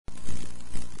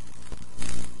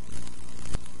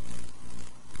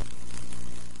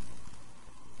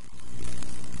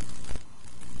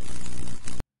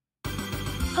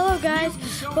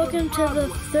Welcome to the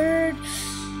third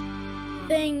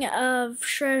thing of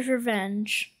Shredder's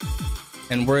Revenge.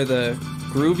 And we're the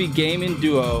groovy gaming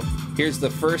duo. Here's the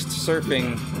first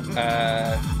surfing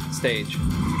stage.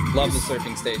 Love the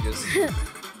surfing stages.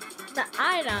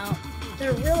 I don't.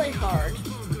 They're really hard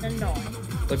and annoying.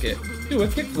 Look at, do a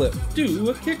kickflip. Do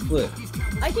a kickflip.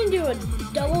 I can do a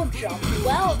double jump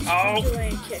while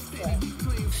doing a kickflip.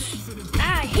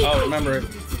 Ah, I hate Oh, remember,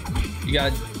 you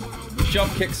got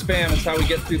jump, kick, spam is how we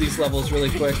get through these levels really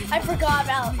quick. I forgot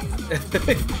about.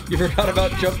 You forgot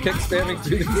about jump, kick, spamming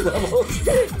through these levels?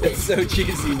 It's so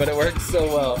cheesy, but it works so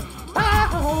well.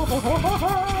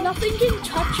 Nothing can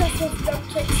touch us with jump,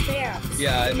 kick, spams.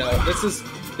 Yeah, I know.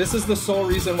 This is the sole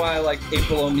reason why I like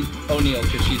April O'Neil,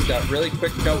 because she's got really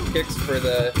quick jump kicks for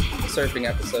the surfing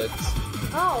episodes.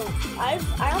 Oh, I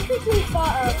don't think we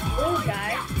fought a blue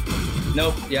guy.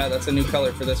 Nope. Yeah, that's a new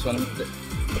color for this one.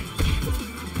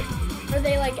 Are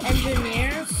they like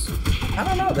engineers? I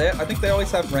don't know. I think they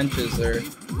always have wrenches or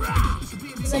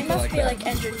They must be like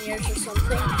engineers or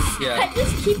something. Yeah. I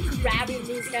just keep grabbing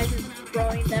these guys and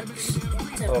throwing them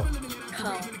into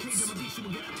cones.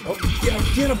 Oh,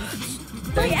 get him!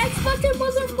 My X button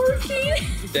wasn't working.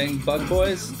 Dang bug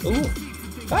boys. Ooh.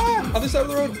 Ah, other side of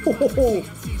the road. Oh,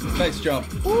 nice jump.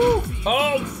 Ooh.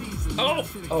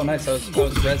 Oh, nice. I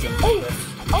was resin. Oh,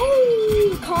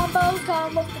 combos,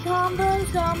 combo with the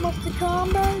combos, combo with the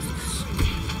combos.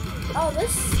 Oh,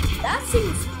 that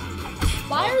seems.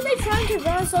 Why are they trying to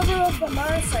run us over with a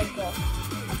motorcycle?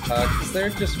 Cause they're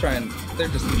just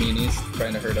meanies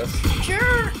trying to hurt us.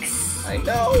 Jerks! I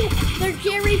know. They're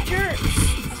Jerry jerks.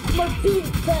 But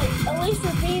at least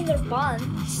we're being their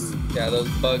buns. Yeah, those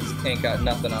bugs ain't got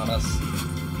nothing on us.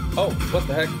 Oh, what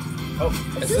the heck? Oh,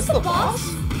 is this the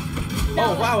boss? No.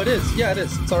 Oh, wow, it is. Yeah, it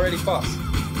is. It's already boss.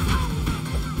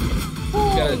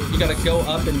 You gotta go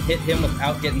up and hit him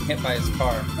without getting hit by his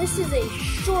car. This is a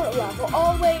short level.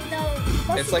 Oh wait,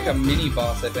 no. It's like a mini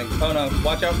boss, I think. Oh no,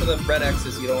 watch out for the red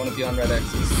X's. You don't want to be on red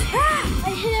X's. Ah! I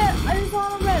hit it. I was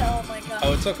on a red. Oh my god.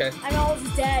 Oh, it's okay. I'm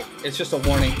almost dead. It's just a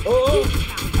warning. Oh!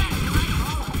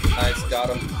 Nice, got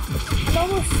him. I'm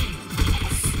almost.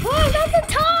 Oh, not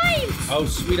the time! Oh,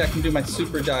 sweet, I can do my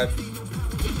super dive.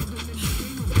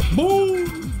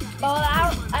 Boom! Oh,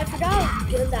 I forgot how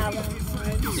good that one was.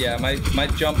 Yeah, my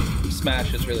jump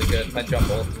smash is really good. My jump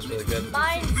ult is really good.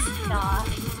 Mine's not.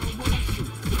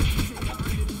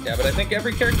 Yeah, but I think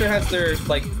every character has their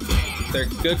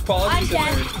good qualities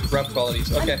and their rough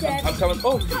qualities. Okay, I'm coming.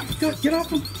 Oh, get off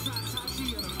him!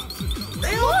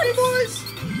 They love me, boys!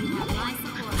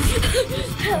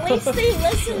 At least they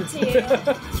listen to you.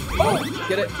 Oh,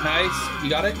 get it. Nice. You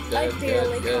got it? Good, I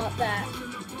barely good. caught that.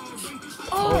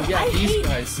 Oh yeah, these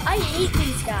guys. I hate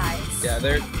these guys. Yeah,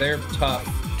 they're tough.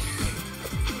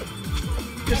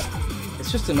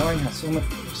 It's just annoying how so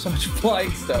much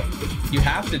flying stuff. You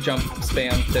have to jump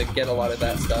spam to get a lot of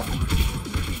that stuff.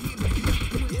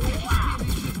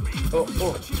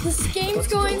 Oh. This game's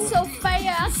going so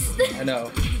fast. I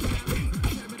know.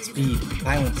 Speed,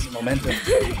 violence, momentum.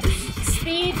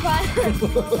 Speed, violence,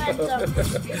 momentum.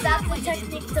 Is that the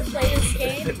technique to play this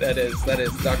game? That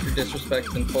is Dr.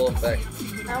 Disrespect in full effect.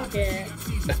 I don't get it.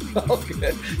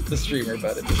 Okay. It's a streamer,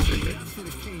 but it's a streamer.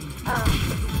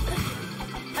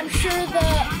 I'm sure the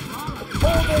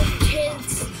older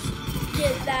kids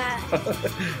get that.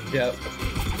 Yep.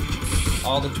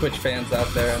 All the Twitch fans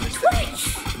out there understand.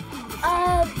 Twitch!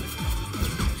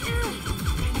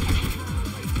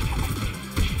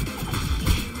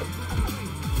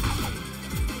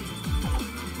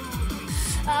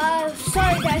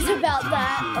 Sorry guys about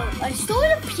that. Oh, I stole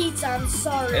a pizza, I'm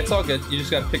sorry. It's all good. You just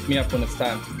gotta pick me up when it's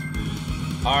time.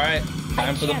 Alright,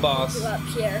 time for the boss. Pick you up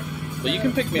here. Well, you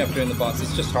can pick me up during the boss.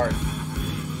 It's just hard.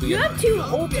 You have 2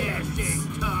 ultimates.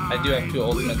 I do have 2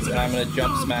 ultimates, and I'm gonna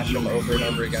jump smash them over and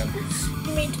over again.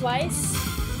 You mean twice?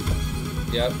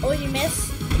 Yep. Oh, you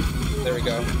missed? There we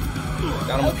go.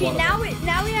 Got him with Okay, one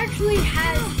now we actually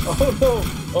have. Oh no!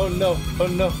 Oh no! Oh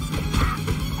no!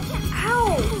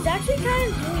 Ow! It's actually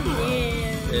kind of doing damage.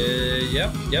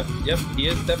 Yep. He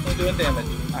is definitely doing damage.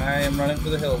 I am running for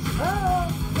the hills. Oh,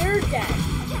 you're dead.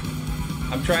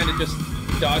 I'm trying to just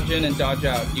dodge in and dodge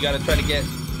out. You gotta try to get.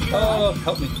 Oh,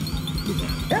 help me!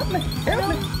 Help me!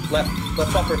 Left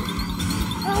upper.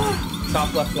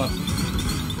 Top left one.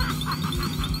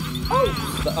 Oh!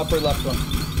 The upper left one.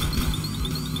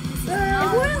 It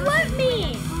wouldn't let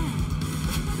me.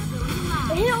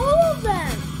 I hit all of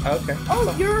them. Okay.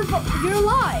 Oh, you're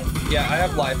alive. Yeah, I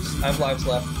have lives. I have lives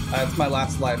left. It's my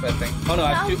last life, I think. Oh no,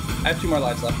 I have 2 more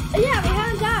lives left. Yeah, we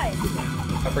haven't died.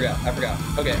 I forgot.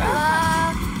 Okay.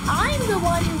 I'm the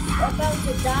one who's about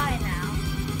to die now.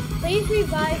 Please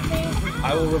revive me.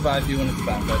 I will revive you when it's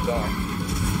back. That's all right.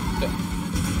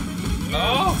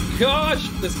 Oh gosh,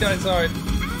 this guy's hard.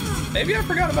 Maybe I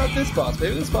forgot about this boss.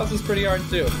 Maybe this boss is pretty hard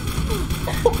too.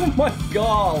 Oh my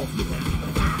god.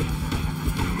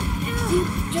 You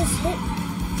just hit.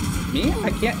 Me? I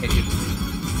can't hit you.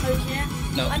 Oh, you can't?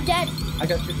 No. I'm dead. I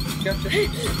got you. Got you.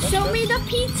 Show me the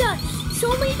pizza.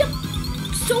 Show me the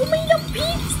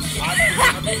pizza. I'm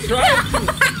trying to.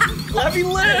 Let me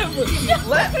live.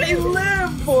 Let me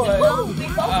live, boy. Oh, we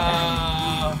both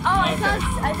died. I okay.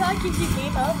 thought it gives you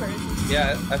game over.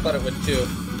 Yeah, I thought it would too.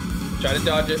 Try to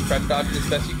dodge it. Try to dodge it as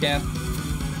best you can.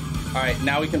 All right,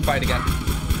 now we can fight again.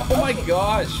 Oh my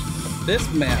gosh, this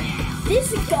man.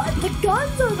 The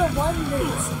guns are the one that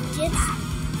gets.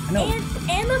 I know.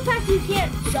 And the fact you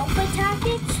can't jump attack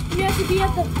it, you have to be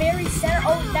at the very center.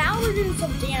 Oh, now we're doing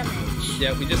some damage.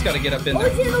 Yeah, we just got to get up in Oh, there.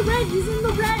 he's in the red. He's in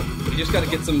the red. We just got to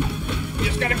get some. We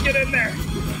just got to get in there.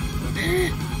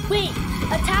 Wait,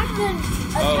 attack then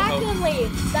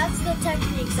leave. That's the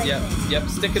technique. Yep.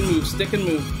 Stick and move. Stick and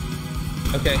move.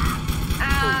 Okay.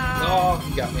 Ow. Oh,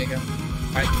 you got me again.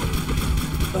 All right.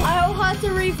 I'll have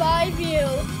to revive you.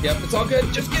 Yep, it's all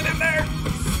good. Just get in there.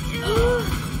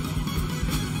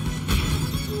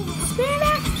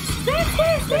 Spare.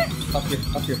 Up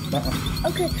here. That one.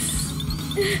 Okay.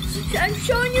 I'm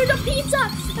showing you the pizza.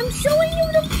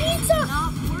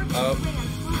 Oh,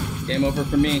 game over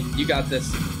for me. You got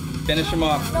this. Finish him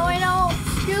off. No, I know.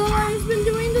 You're the one who's been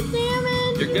doing the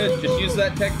damage. You're good. Just use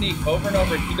that technique over and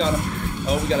over. You got him.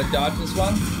 Oh, we gotta dodge this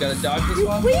one.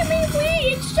 Wait.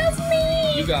 It's just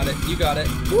me. You got it.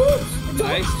 Ooh,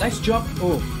 Nice jump.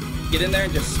 Oh, get in there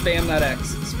and just spam that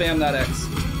X. It's not X.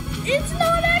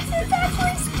 It's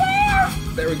actually square.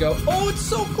 There we go. Oh, it's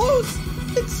so close.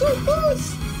 Ooh.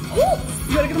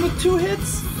 You gotta get him with 2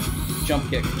 hits. Jump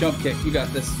kick. You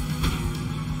got this.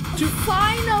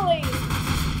 Finally.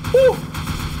 Woo.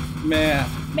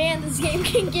 Man, this game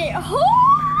can get hard.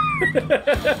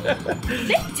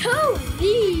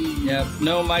 Victory. Yep.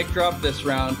 No mic drop this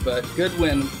round, but good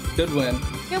win. Good one.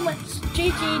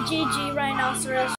 GG, rhinoceros.